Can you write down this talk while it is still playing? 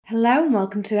Hello and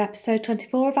welcome to episode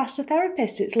 24 of Ask the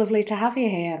Therapist. It's lovely to have you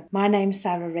here. My name's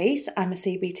Sarah Rees, I'm a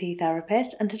CBT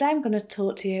therapist, and today I'm going to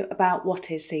talk to you about what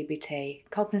is CBT,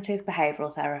 Cognitive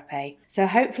Behavioural Therapy. So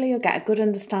hopefully you'll get a good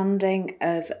understanding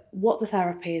of what the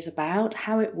therapy is about,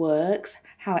 how it works,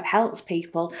 how it helps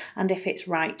people, and if it's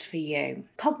right for you.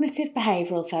 Cognitive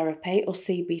Behavioural Therapy, or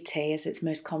CBT as it's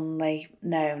most commonly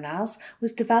known as,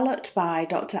 was developed by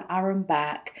Dr. Aaron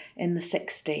Beck in the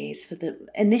 60s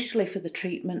initially for the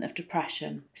treatment of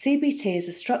depression. CBT is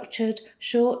a structured,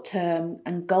 short-term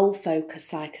and goal-focused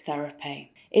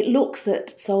psychotherapy. It looks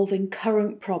at solving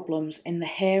current problems in the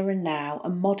here and now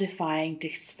and modifying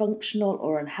dysfunctional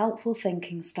or unhelpful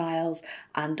thinking styles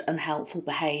and unhelpful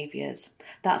behaviours.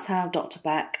 That's how Dr.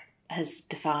 Beck has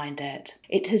defined it.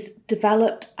 It has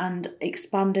developed and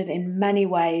expanded in many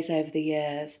ways over the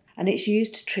years, and it's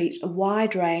used to treat a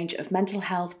wide range of mental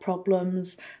health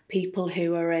problems, people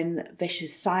who are in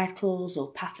vicious cycles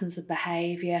or patterns of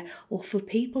behaviour, or for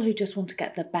people who just want to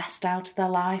get the best out of their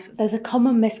life. There's a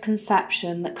common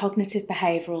misconception that cognitive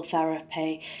behavioural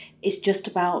therapy is just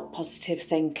about positive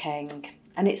thinking,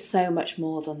 and it's so much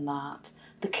more than that.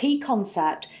 The key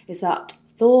concept is that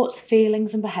thoughts,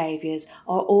 feelings and behaviours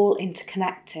are all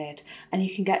interconnected, and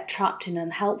you can get trapped in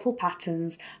unhelpful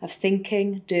patterns of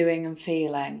thinking, doing and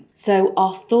feeling. So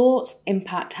our thoughts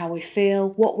impact how we feel,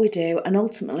 what we do, and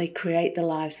ultimately create the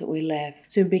lives that we live.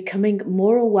 So in becoming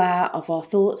more aware of our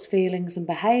thoughts, feelings and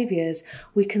behaviours,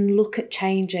 we can look at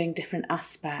changing different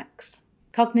aspects.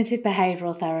 Cognitive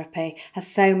behavioural therapy has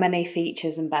so many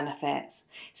features and benefits.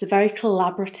 It's a very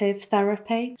collaborative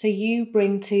therapy. So you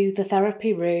bring to the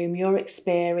therapy room your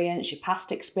experience, your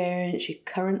past experience, your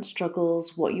current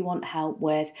struggles, what you want help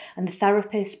with, and the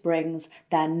therapist brings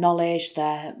their knowledge,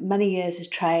 their many years of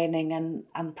training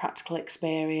and practical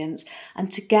experience,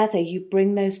 and together you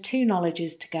bring those two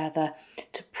knowledges together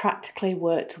to practically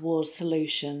work towards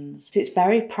solutions. So it's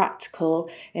very practical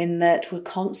in that we're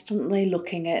constantly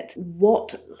looking at what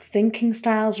thinking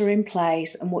styles are in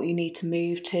place and what you need to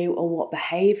move to, or what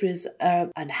behaviours are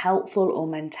unhelpful or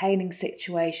maintaining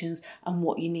situations and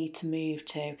what you need to move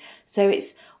to. So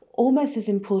it's almost as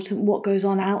important what goes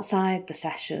on outside the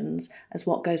sessions as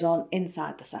what goes on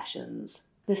inside the sessions.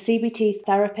 The CBT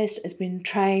therapist has been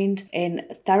trained in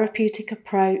a therapeutic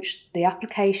approach, the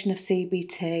application of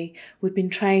CBT. We've been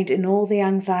trained in all the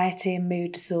anxiety and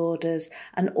mood disorders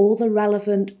and all the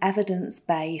relevant evidence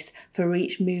base for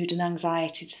each mood and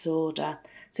anxiety disorder.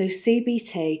 So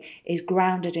CBT is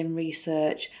grounded in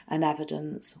research and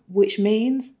evidence, which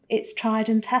means it's tried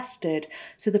and tested.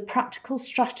 So the practical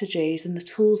strategies and the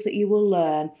tools that you will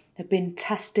learn have been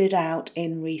tested out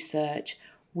in research.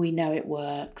 We know it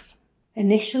works.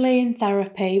 Initially in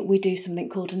therapy, we do something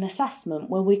called an assessment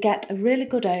where we get a really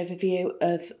good overview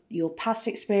of your past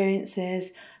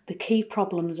experiences, the key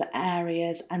problems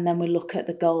areas, and then we look at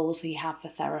the goals that you have for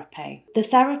therapy. The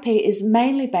therapy is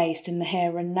mainly based in the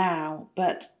here and now,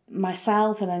 but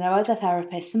myself and I know other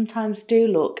therapists sometimes do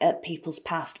look at people's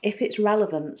past if it's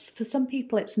relevant. For some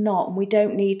people it's not, and we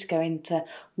don't need to go into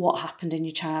what happened in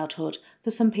your childhood.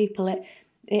 For some people it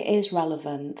is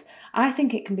relevant. I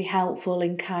think it can be helpful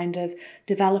in kind of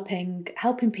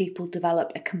helping people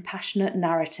develop a compassionate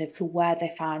narrative for where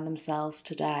they find themselves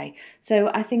today. So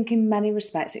I think in many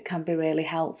respects it can be really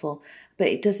helpful, but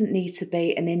it doesn't need to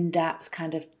be an in-depth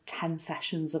kind of 10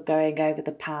 sessions of going over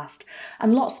the past.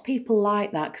 And lots of people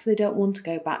like that because they don't want to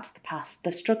go back to the past.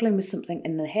 They're struggling with something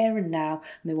in the here and now,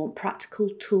 and they want practical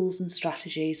tools and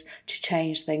strategies to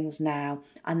change things now.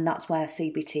 And that's where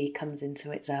CBT comes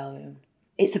into its own.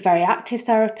 It's a very active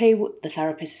therapy. The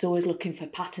therapist is always looking for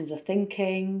patterns of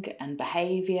thinking and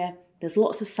behaviour. There's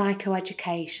lots of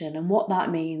psychoeducation, and what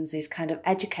that means is kind of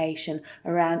education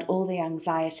around all the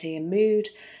anxiety and mood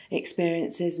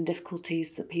experiences and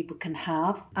difficulties that people can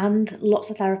have. And lots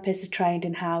of therapists are trained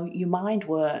in how your mind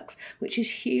works, which is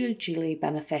hugely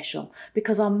beneficial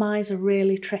because our minds are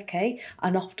really tricky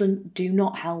and often do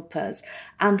not help us.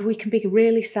 And we can be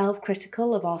really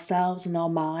self-critical of ourselves and our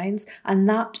minds, and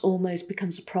that almost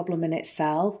becomes a problem in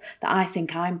itself, that I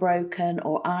think I'm broken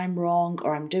or I'm wrong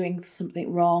or I'm doing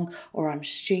something wrong or I'm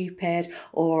stupid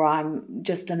or I'm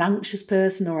just an anxious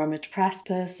person or I'm a depressed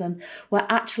person. We're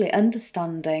actually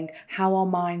understanding how our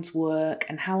minds work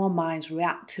and how our minds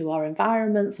react to our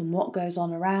environments and what goes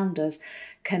on around us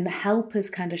can help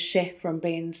us kind of shift from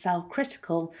being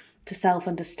self-critical to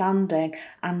self-understanding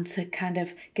and to kind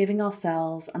of giving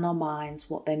ourselves and our minds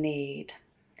what they need.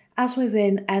 As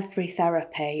within every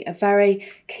therapy, a very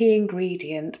key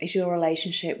ingredient is your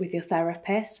relationship with your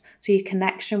therapist. So your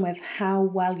connection with how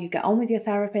well you get on with your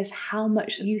therapist, how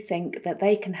much you think that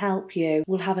they can help you,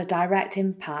 will have a direct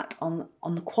impact on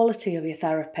the quality of your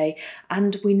therapy.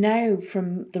 And we know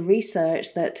from the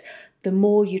research that the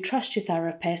more you trust your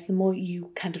therapist, the more you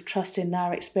kind of trust in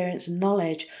their experience and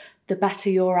knowledge, the better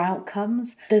your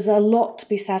outcomes. There's a lot to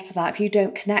be said for that. If you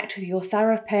don't connect with your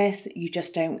therapist, you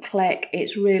just don't click,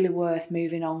 it's really worth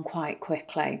moving on quite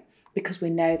quickly, because we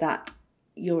know that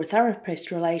your therapist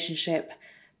relationship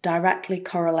directly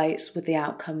correlates with the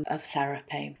outcome of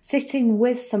therapy. Sitting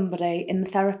with somebody in the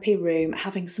therapy room,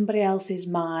 having somebody else's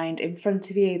mind in front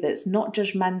of you that's not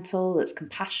judgmental, that's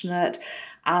compassionate,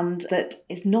 and that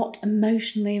is not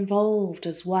emotionally involved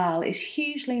as well, is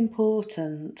hugely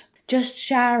important. Just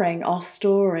sharing our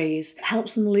stories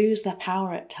helps them lose their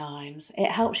power at times.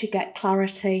 It helps you get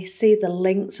clarity, see the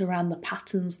links around the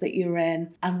patterns that you're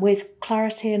in, and with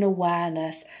clarity and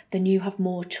awareness, then you have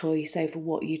more choice over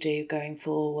what you do going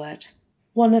forward.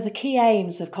 One of the key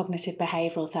aims of cognitive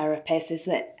behavioural therapists is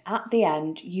that at the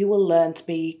end you will learn to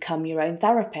become your own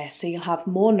therapist. So you'll have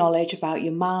more knowledge about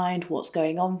your mind, what's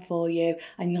going on for you,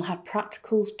 and you'll have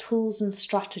practical tools and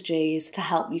strategies to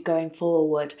help you going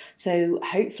forward. So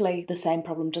hopefully the same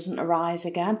problem doesn't arise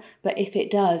again, but if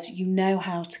it does, you know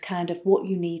how to what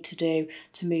you need to do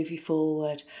to move you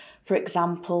forward. For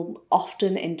example,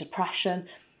 often in depression,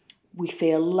 we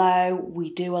feel low, we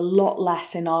do a lot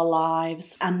less in our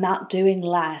lives, and that doing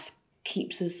less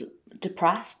keeps us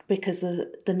depressed because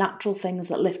the natural things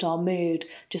that lift our mood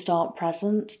just aren't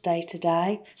present day to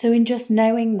day. So in just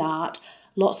knowing that,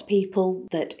 lots of people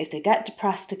that if they get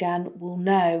depressed again will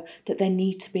know that they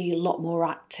need to be a lot more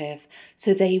active.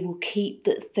 So they will keep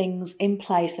the things in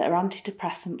place that are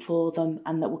antidepressant for them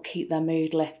and that will keep their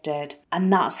mood lifted.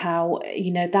 And that's how,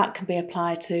 that can be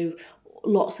applied to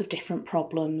lots of different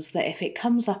problems, that if it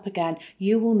comes up again,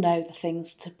 you will know the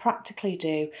things to practically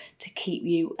do to keep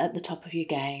you at the top of your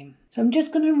game. So I'm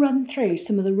just going to run through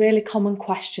some of the really common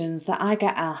questions that I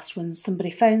get asked when somebody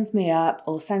phones me up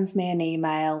or sends me an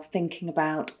email thinking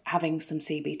about having some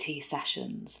CBT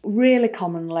sessions. Really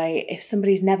commonly, if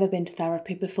somebody's never been to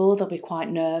therapy before, they'll be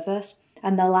quite nervous.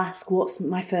 And they'll ask, what's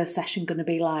my first session going to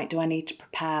be like? Do I need to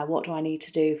prepare? What do I need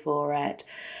to do for it?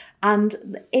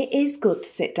 And it is good to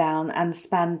sit down and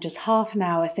spend just half an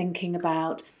hour thinking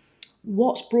about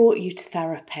what's brought you to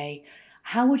therapy.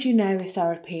 How would you know if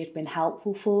therapy had been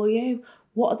helpful for you?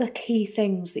 What are the key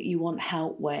things that you want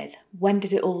help with? When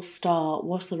did it all start?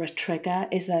 Was there a trigger?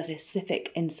 Is there a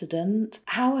specific incident?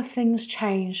 How have things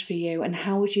changed for you, and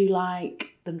how would you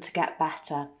like them to get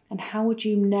better? And how would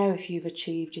you know if you've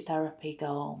achieved your therapy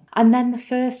goal? And then the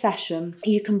first session,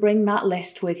 you can bring that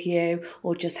list with you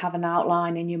or just have an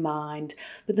outline in your mind.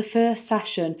 But the first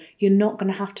session, you're not going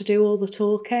to have to do all the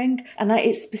talking. And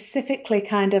it's specifically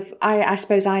I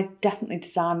suppose I definitely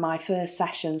design my first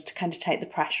sessions to kind of take the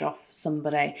pressure off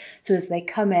somebody. So as they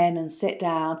come in and sit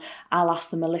down, I'll ask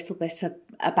them a little bit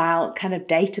about kind of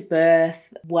date of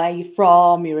birth, where you're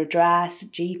from, your address,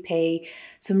 GP,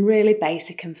 some really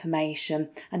basic information,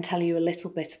 and tell you a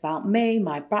little bit about me,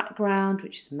 my background,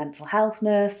 which is mental health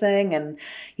nursing, and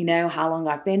how long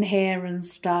I've been here and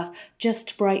stuff, just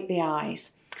to break the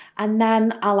ice. And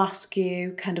then I'll ask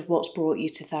you kind of what's brought you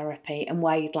to therapy and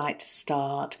where you'd like to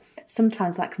start.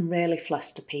 Sometimes that can really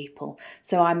fluster people.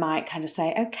 So I might kind of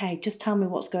say, okay, just tell me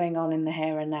what's going on in the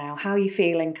here and now. How are you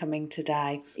feeling coming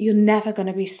today? You're never going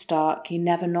to be stuck. You're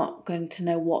never not going to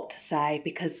know what to say,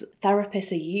 because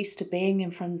therapists are used to being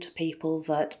in front of people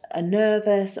that are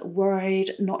nervous,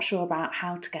 worried, not sure about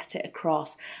how to get it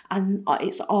across. And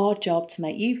it's our job to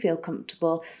make you feel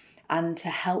comfortable and to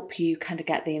help you kind of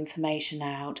get the information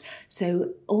out.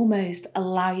 So almost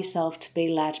allow yourself to be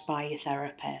led by your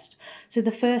therapist. So the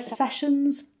first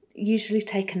sessions usually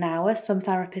take an hour. Some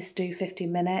therapists do 50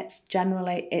 minutes.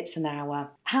 Generally, it's an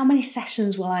hour. How many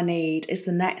sessions will I need is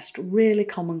the next really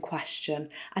common question.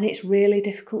 And it's really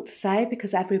difficult to say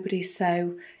because everybody's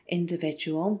so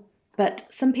individual. But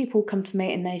some people come to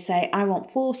me and they say, I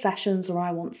want 4 sessions or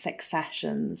I want 6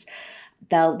 sessions.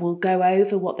 We'll go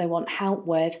over what they want help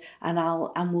with, and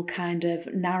we'll kind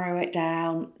of narrow it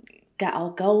down, get our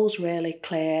goals really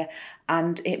clear.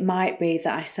 And it might be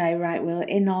that I say, right, well,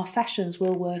 in our sessions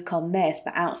we'll work on this,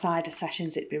 but outside of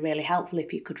sessions it'd be really helpful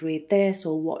if you could read this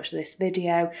or watch this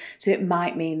video. So it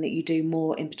might mean that you do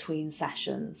more in between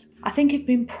sessions. I think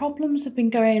if problems have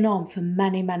been going on for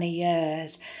many, many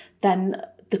years, then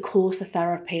the course of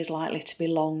therapy is likely to be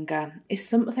longer. If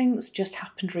something's just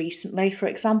happened recently, for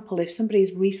example, if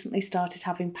somebody's recently started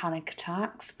having panic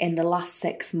attacks in the last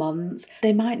 6 months,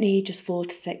 they might need just 4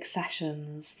 to 6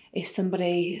 sessions. If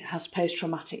somebody has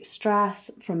post-traumatic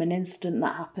stress from an incident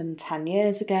that happened 10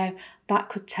 years ago, that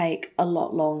could take a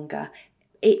lot longer.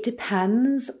 It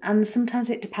depends, and sometimes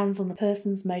it depends on the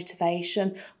person's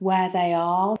motivation, where they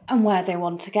are and where they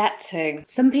want to get to.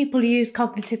 Some people use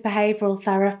cognitive behavioural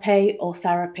therapy or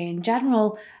therapy in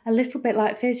general a little bit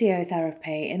like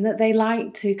physiotherapy, in that they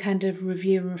like to kind of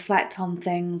review and reflect on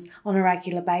things on a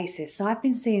regular basis. So I've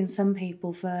been seeing some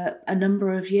people for a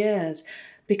number of years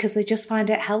because they just find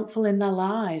it helpful in their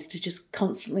lives to just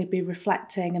constantly be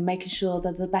reflecting and making sure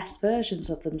they're the best versions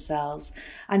of themselves.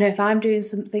 I know if I'm doing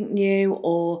something new,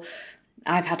 or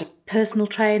I've had a personal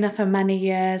trainer for many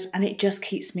years, and it just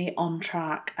keeps me on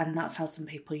track, and that's how some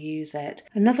people use it.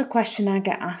 Another question I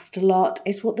get asked a lot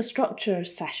is what the structure of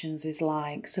sessions is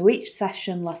like. So each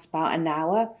session lasts about an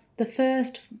hour. The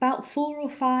first about 4 or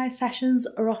 5 sessions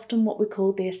are often what we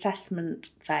call the assessment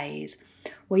phase,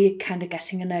 where you're kind of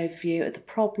getting an overview of the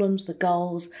problems, the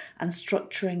goals, and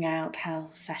structuring out how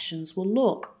sessions will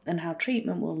look and how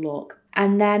treatment will look.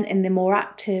 And then in the more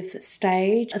active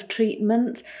stage of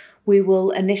treatment, we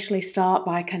will initially start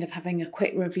by kind of having a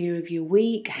quick review of your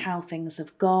week, how things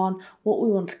have gone, what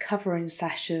we want to cover in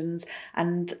sessions,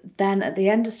 and then at the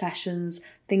end of sessions,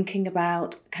 thinking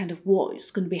about kind of what's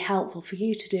going to be helpful for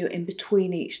you to do in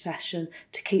between each session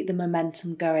to keep the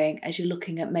momentum going as you're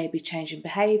looking at maybe changing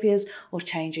behaviours or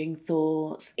changing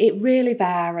thoughts. It really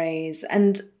varies,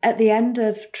 and at the end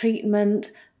of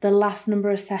treatment, the last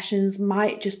number of sessions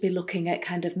might just be looking at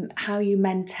kind of how you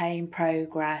maintain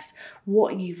progress,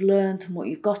 what you've learned and what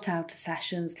you've got out of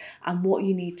sessions, and what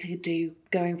you need to do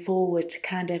going forward to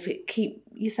kind of keep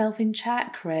yourself in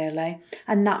check, really.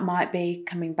 And that might be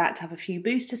coming back to have a few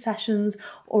booster sessions,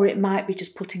 or it might be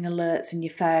just putting alerts in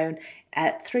your phone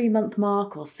at 3-month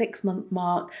mark or 6-month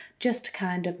mark, just to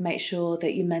kind of make sure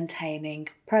that you're maintaining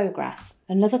progress.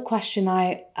 Another question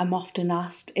I am often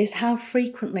asked is, how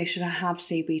frequently should I have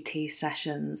CBT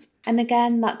sessions? And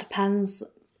again, that depends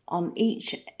on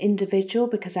each individual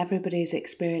because everybody's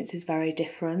experience is very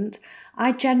different.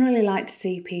 I generally like to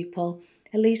see people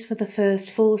at least for the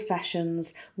first 4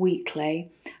 sessions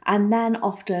weekly, and then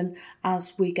often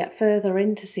as we get further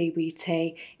into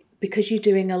CBT, because you're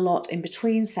doing a lot in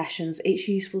between sessions, it's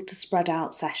useful to spread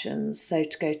out sessions. So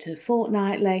to go to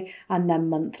fortnightly and then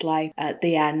monthly at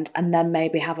the end, and then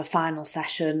maybe have a final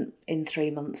session in 3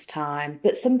 months' time.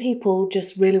 But some people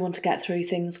just really want to get through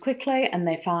things quickly and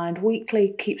they find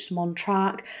weekly keeps them on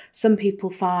track. Some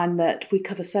people find that we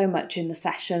cover so much in the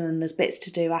session and there's bits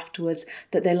to do afterwards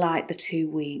that they like the 2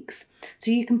 weeks.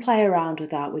 So you can play around with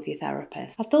that with your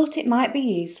therapist. I thought it might be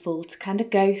useful to kind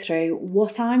of go through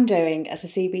what I'm doing as a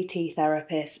CBT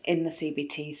therapist in the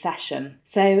CBT session.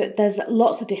 So there's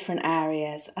lots of different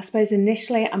areas. I suppose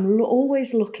initially I'm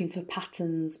always looking for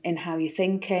patterns in how you're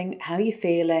thinking, how you're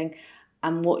feeling,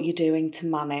 and what you're doing to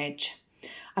manage.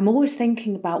 I'm always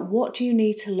thinking about what do you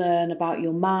need to learn about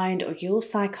your mind or your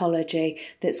psychology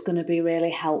that's going to be really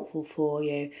helpful for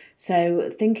you. So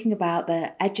thinking about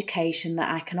the education that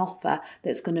I can offer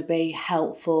that's going to be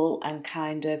helpful and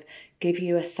kind of give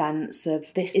you a sense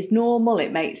of this is normal,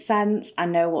 it makes sense, I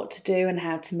know what to do and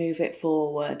how to move it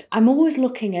forward. I'm always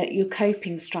looking at your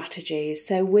coping strategies.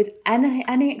 So with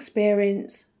any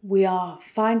experience we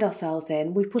find ourselves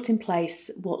in, we put in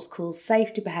place what's called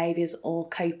safety behaviours or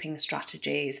coping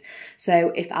strategies.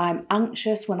 So if I'm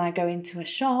anxious when I go into a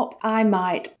shop, I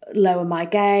might lower my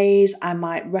gaze, I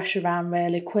might rush around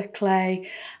really quickly,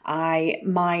 I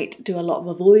might do a lot of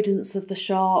avoidance of the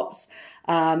shops.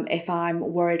 If I'm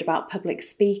worried about public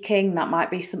speaking, that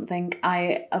might be something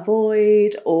I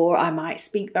avoid, or I might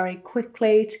speak very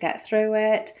quickly to get through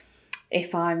it.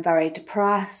 If I'm very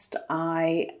depressed,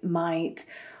 I might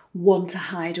want to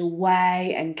hide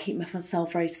away and keep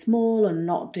myself very small and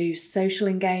not do social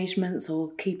engagements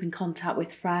or keep in contact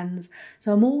with friends.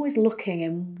 So I'm always looking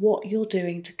in what you're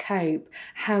doing to cope,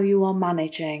 how you are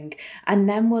managing, and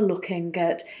then we're looking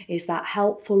at, is that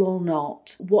helpful or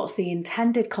not? What's the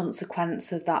intended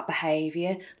consequence of that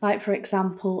behaviour? Like, for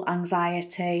example,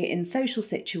 anxiety in social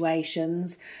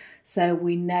situations. So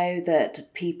we know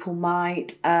that people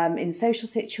might, in social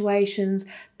situations,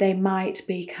 they might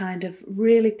be kind of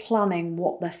really planning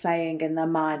what they're saying in their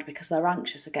mind because they're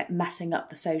anxious or get messing up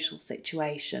the social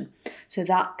situation. So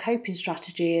that coping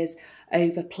strategy is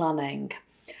over planning.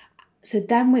 So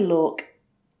then we look,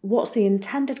 what's the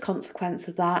intended consequence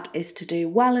of that is to do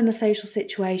well in a social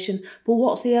situation, but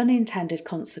what's the unintended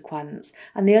consequence?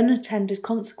 And the unintended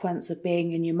consequence of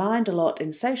being in your mind a lot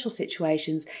in social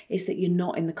situations is that you're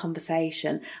not in the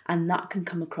conversation, and that can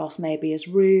come across maybe as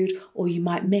rude, or you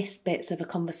might miss bits of a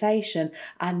conversation,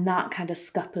 and that kind of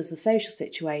scuppers the social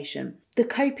situation. The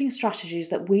coping strategies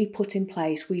that we put in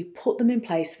place, we put them in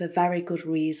place for very good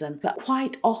reason, but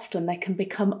quite often they can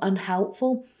become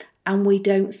unhelpful, and we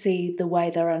don't see the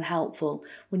way they're unhelpful.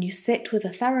 When you sit with a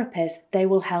therapist, they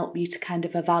will help you to kind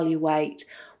of evaluate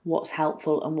what's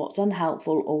helpful and what's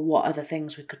unhelpful, or what other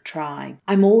things we could try.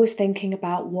 I'm always thinking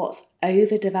about what's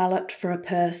overdeveloped for a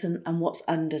person and what's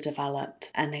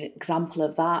underdeveloped. An example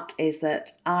of that is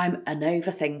that I'm an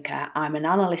overthinker. I'm an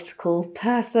analytical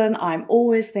person. I'm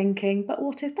always thinking, but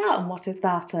what if that and what if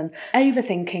that? And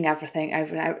overthinking everything,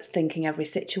 overthinking every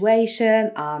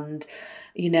situation, and,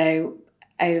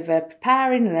 over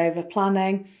preparing and over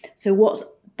planning. So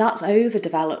that's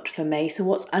overdeveloped for me. So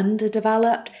what's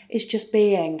underdeveloped is just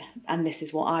being, and this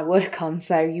is what I work on.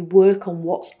 So you work on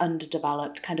what's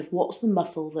underdeveloped, kind of what's the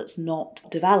muscle that's not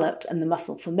developed. And the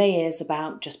muscle for me is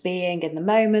about just being in the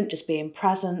moment, just being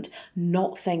present,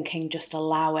 not thinking, just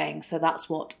allowing. So that's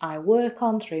what I work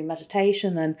on through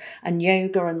meditation and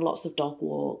yoga and lots of dog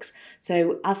walks.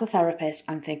 So as a therapist,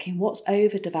 I'm thinking, what's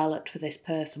overdeveloped for this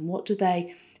person? What do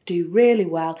they do really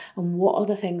well, and what are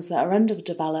the things that are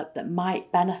underdeveloped that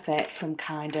might benefit from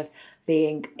kind of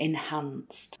being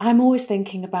enhanced? I'm always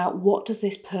thinking about, what does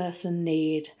this person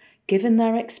need? Given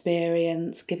their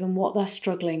experience, given what they're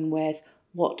struggling with,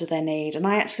 what do they need? And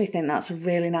I actually think that's a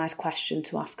really nice question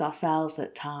to ask ourselves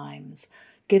at times.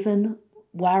 Given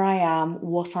where I am,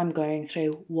 what I'm going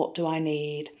through, what do I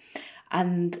need?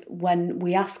 And when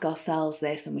we ask ourselves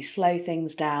this and we slow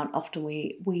things down, often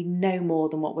we know more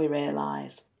than what we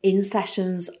realise. In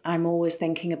sessions, I'm always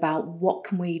thinking about what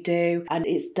can we do, and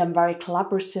it's done very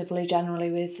collaboratively generally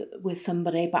with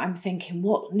somebody, but I'm thinking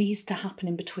what needs to happen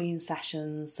in between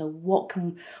sessions. So what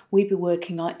can we be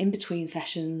working on in between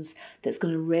sessions that's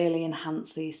going to really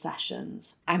enhance these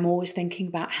sessions? I'm always thinking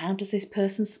about, how does this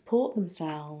person support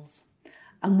themselves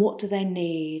and what do they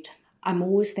need? I'm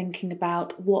always thinking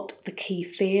about what the key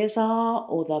fears are,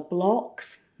 or the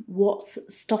blocks. What's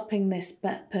stopping this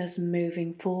person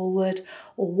moving forward,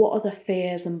 or what are the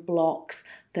fears and blocks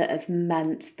that have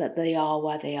meant that they are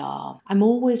where they are? I'm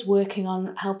always working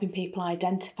on helping people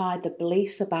identify the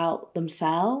beliefs about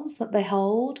themselves that they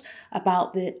hold,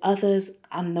 about the others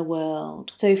and the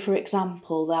world. So for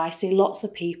example, I see lots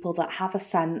of people that have a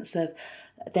sense of,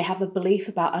 they have a belief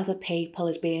about other people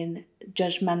as being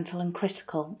judgmental and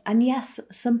critical. And yes,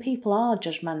 some people are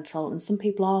judgmental and some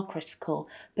people are critical,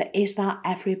 but is that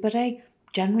everybody?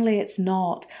 Generally it's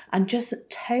not. And just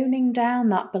toning down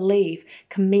that belief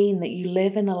can mean that you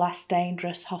live in a less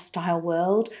dangerous, hostile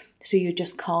world, so you're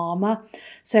just calmer.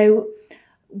 So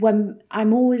when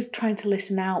I'm always trying to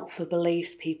listen out for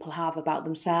beliefs people have about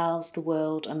themselves, the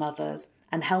world and others,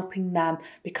 and helping them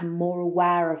become more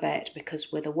aware of it,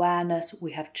 because with awareness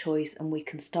we have choice and we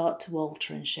can start to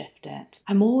alter and shift it.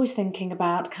 I'm always thinking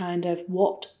about kind of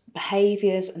what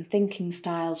behaviours and thinking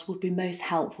styles would be most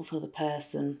helpful for the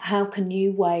person. How can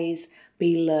new ways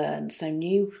be learned?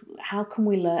 So how can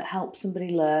we help somebody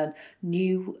learn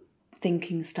new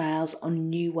thinking styles on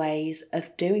new ways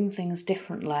of doing things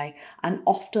differently? And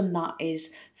often that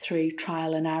is through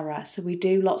trial and error. So we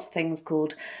do lots of things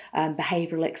called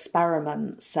behavioural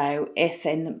experiments. So if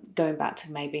going back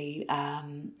to maybe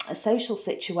a social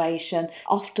situation,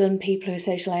 often people who are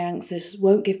socially anxious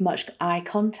won't give much eye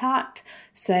contact.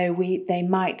 So they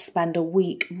might spend a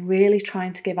week really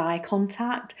trying to give eye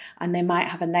contact, and they might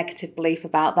have a negative belief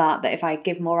about that if I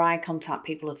give more eye contact,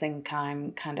 people will think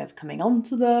I'm kind of coming on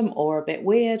to them or a bit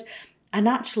weird. And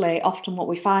actually, often what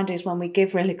we find is when we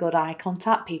give really good eye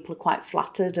contact, people are quite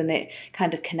flattered and it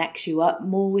kind of connects you up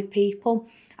more with people.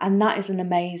 And that is an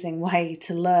amazing way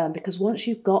to learn, because once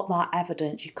you've got that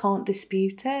evidence, you can't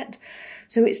dispute it.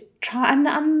 So it's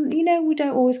and we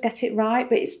don't always get it right,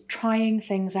 but it's trying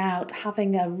things out,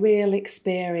 having a real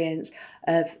experience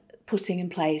of putting in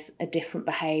place a different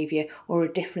behaviour or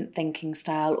a different thinking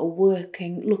style, or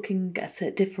looking at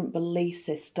a different belief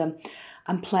system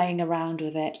and playing around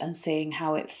with it and seeing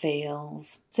how it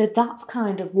feels. So that's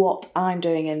kind of what I'm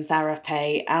doing in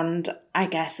therapy. And I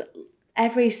guess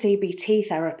every CBT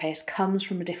therapist comes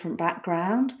from a different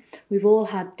background. We've all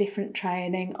had different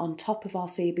training on top of our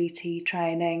CBT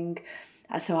training.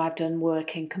 So I've done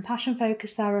work in compassion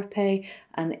focused therapy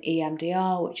and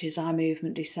EMDR, which is eye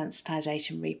movement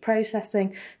desensitization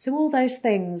reprocessing. So all those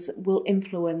things will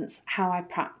influence how I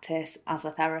practice as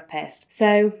a therapist.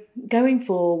 So going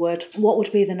forward, what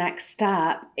would be the next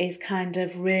step is kind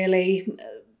of really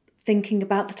thinking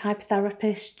about the type of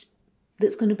therapist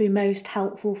that's going to be most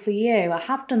helpful for you. I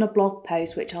have done a blog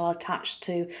post which I'll attach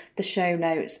to the show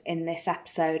notes in this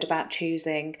episode about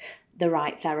choosing the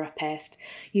right therapist.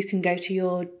 You can go to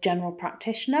your general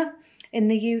practitioner in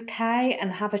the UK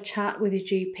and have a chat with your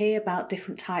GP about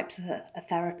different types of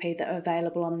therapy that are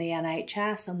available on the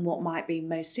NHS and what might be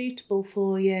most suitable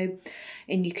for you.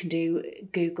 And you can do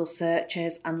Google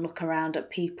searches and look around at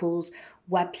people's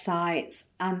websites,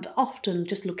 and often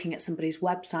just looking at somebody's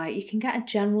website you can get a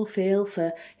general feel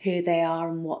for who they are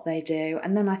and what they do.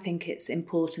 And then I think it's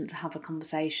important to have a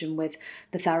conversation with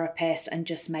the therapist and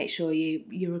just make sure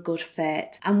you're a good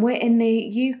fit. And we're in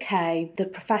the UK, the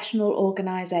professional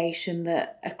organisation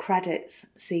that accredits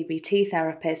CBT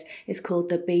therapists is called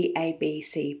the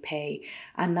BABCP,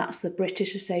 and that's the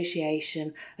British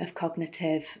Association of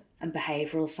Cognitive and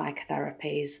Behavioural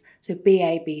Psychotherapies, so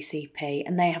BABCP,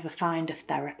 and they have a Find a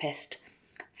Therapist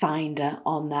finder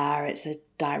on there. It's a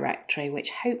directory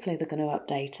which hopefully they're going to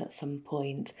update at some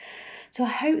point. So I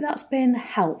hope that's been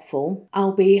helpful.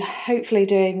 I'll be hopefully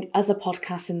doing other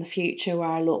podcasts in the future where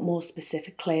I look more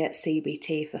specifically at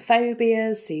CBT for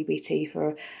phobias, CBT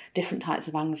for different types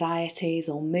of anxieties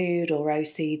or mood or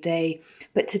OCD.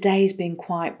 But today's been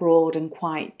quite broad and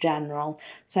quite general.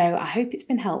 So I hope it's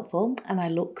been helpful and I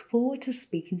look forward to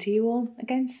speaking to you all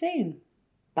again soon.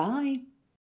 Bye.